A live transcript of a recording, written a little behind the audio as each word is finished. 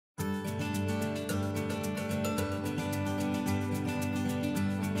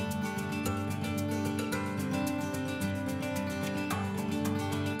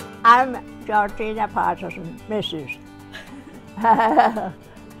I'm Georgina Paterson, Mrs.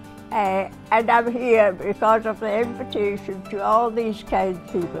 And I'm here because of the invitation to all these kind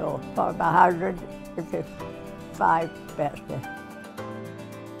people for my 155th birthday.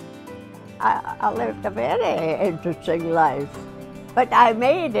 I lived a very interesting life, but I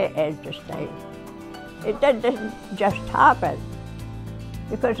made it interesting. It didn't just happen,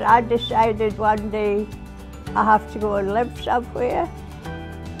 because I decided one day I have to go and live somewhere.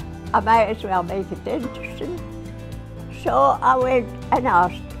 I might as well make it interesting. So I went and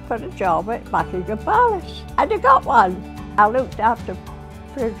asked for a job at Buckingham Palace, and I got one. I looked after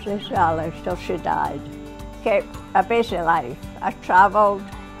Princess Alice till she died. Kept a busy life. I travelled.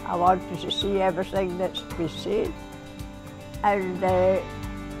 I wanted to see everything that's to be seen. And then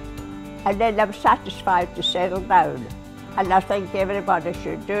I'm satisfied to settle down. And I think everybody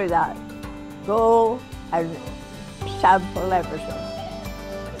should do that. Go and sample everything.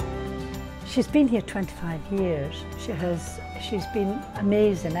 She's been here 25 years. She's been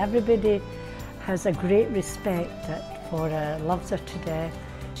amazing. Everybody has a great respect for her, loves her to death.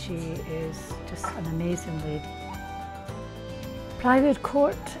 She is just an amazing lady. Priorwood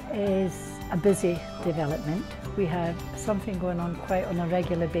Court is a busy development. We have something going on quite on a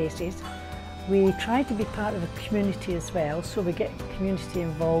regular basis. We try to be part of the community as well, so we get community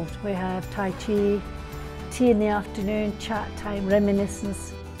involved. We have Tai Chi, tea in the afternoon, chat time,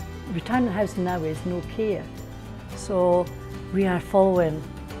 reminiscence. Retirement housing now is no care, so we are following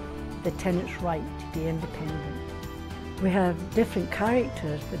the tenant's right to be independent. We have different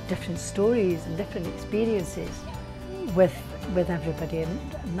characters with different stories and different experiences with everybody, and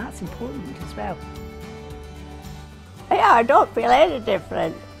that's important as well. Yeah, I don't feel any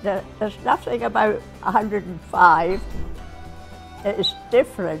different. There's nothing about 105 that is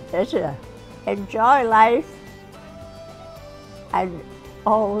different, is there? Enjoy life and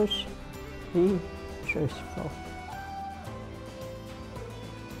always be truthful.